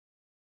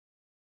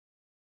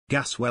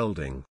Gas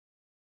welding.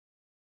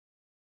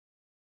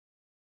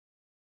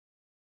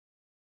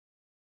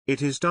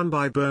 It is done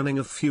by burning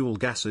of fuel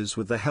gases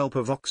with the help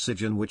of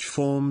oxygen, which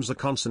forms a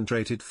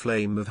concentrated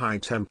flame of high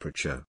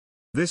temperature.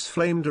 This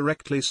flame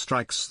directly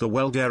strikes the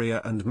weld area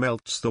and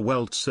melts the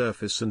weld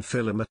surface and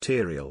filler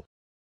material.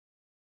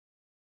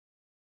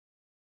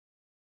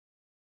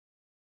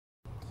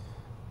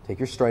 Take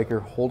your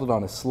striker, hold it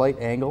on a slight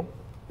angle,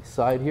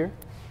 side here,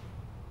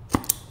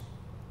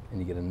 and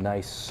you get a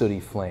nice sooty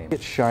flame.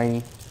 It's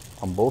shiny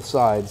on both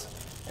sides,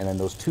 and then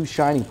those two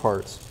shiny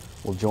parts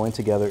will join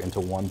together into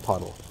one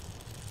puddle.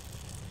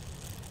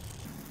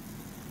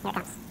 Here it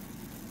comes.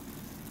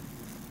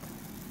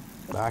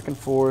 Back and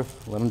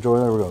forth, let them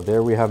join, there we go.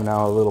 There we have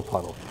now a little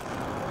puddle.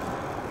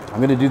 I'm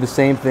going to do the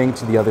same thing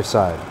to the other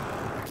side.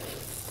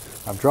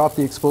 I've dropped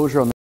the exposure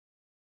on the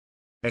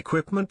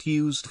equipment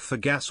used for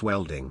gas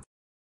welding.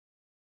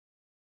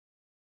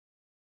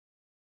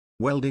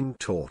 Welding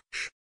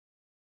torch.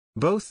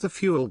 Both the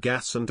fuel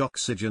gas and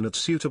oxygen at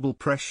suitable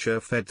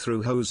pressure fed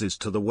through hoses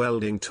to the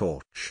welding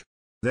torch.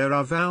 There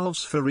are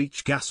valves for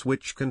each gas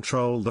which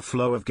control the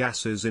flow of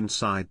gases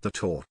inside the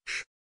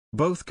torch.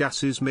 Both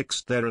gases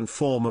mixed there and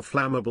form a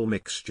flammable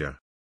mixture.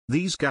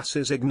 These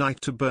gases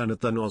ignite to burn at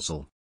the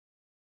nozzle.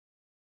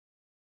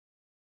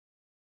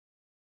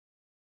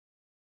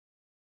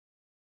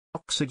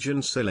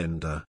 Oxygen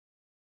cylinder.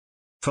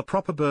 For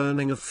proper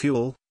burning of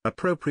fuel,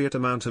 appropriate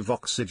amount of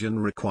oxygen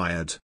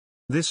required.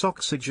 This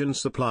oxygen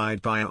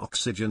supplied by an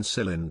oxygen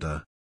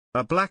cylinder.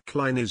 A black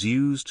line is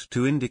used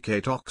to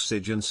indicate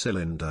oxygen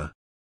cylinder.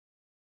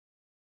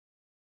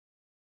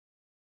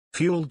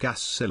 Fuel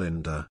gas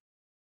cylinder.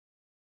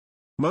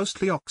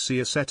 Mostly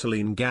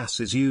oxyacetylene gas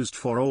is used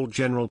for all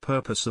general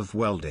purpose of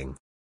welding.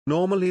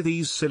 Normally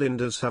these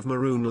cylinders have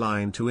maroon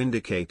line to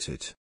indicate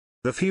it.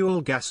 The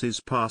fuel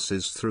gases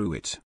passes through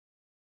it.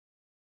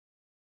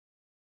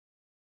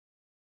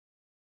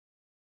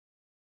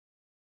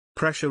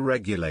 Pressure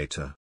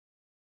regulator.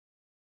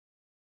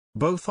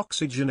 Both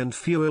oxygen and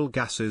fuel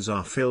gases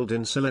are filled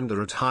in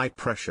cylinder at high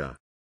pressure.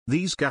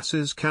 These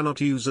gases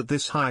cannot use at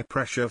this high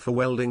pressure for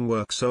welding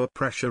work, so a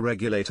pressure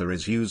regulator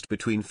is used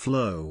between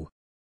flow.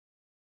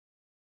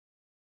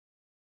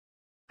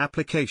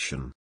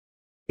 Application.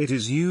 It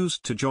is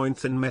used to join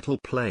thin metal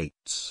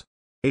plates.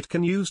 It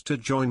can use to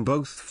join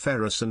both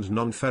ferrous and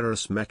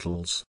non-ferrous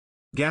metals.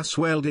 Gas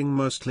welding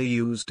mostly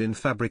used in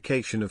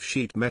fabrication of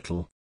sheet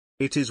metal.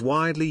 It is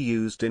widely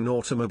used in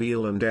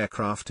automobile and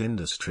aircraft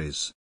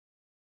industries.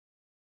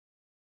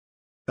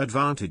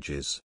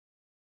 Advantages.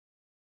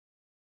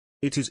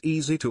 It is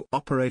easy to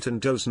operate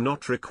and does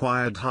not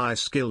require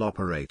high-skill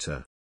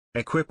operator.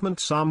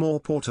 Equipments are more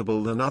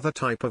portable than other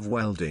type of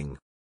welding.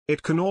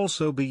 It can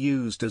also be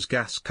used as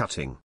gas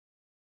cutting.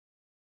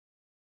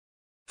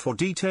 For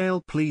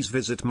detail, please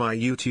visit my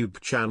YouTube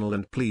channel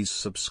and please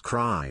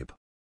subscribe.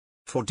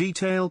 For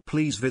detail,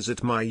 please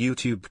visit my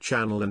YouTube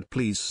channel and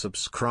please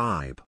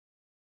subscribe.